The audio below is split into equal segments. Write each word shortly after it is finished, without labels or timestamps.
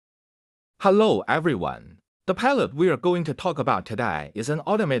Hello everyone. The pallet we are going to talk about today is an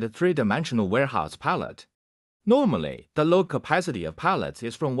automated three-dimensional warehouse pallet. Normally, the load capacity of pallets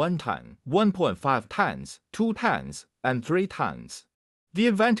is from 1 ton, 1.5 tons, 2 tons, and 3 tons. The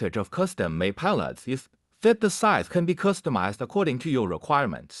advantage of custom-made pallets is that the size can be customized according to your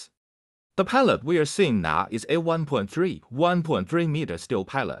requirements. The pallet we are seeing now is a 1.3 meter steel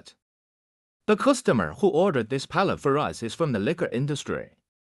pallet. The customer who ordered this pallet for us is from the liquor industry.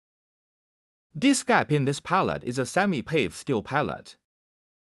 This gap in this pallet is a semi-paved steel pallet.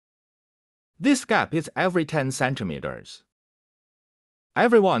 This gap is every 10 centimeters.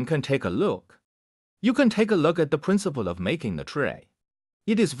 Everyone can take a look. You can take a look at the principle of making the tray.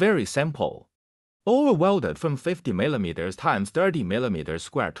 It is very simple. All welded from 50 mm times 30 mm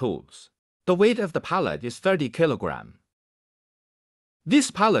square tools. The weight of the pallet is 30 kg.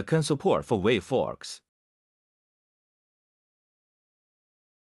 This pallet can support 4-way forks.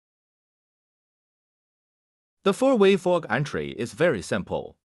 The 4-way fork entry is very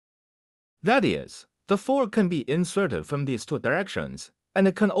simple. That is, the fork can be inserted from these two directions, and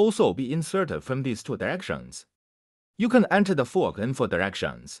it can also be inserted from these two directions. You can enter the fork in 4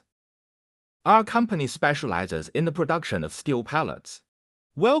 directions. Our company specializes in the production of steel pallets.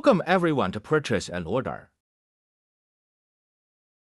 Welcome everyone to purchase and order.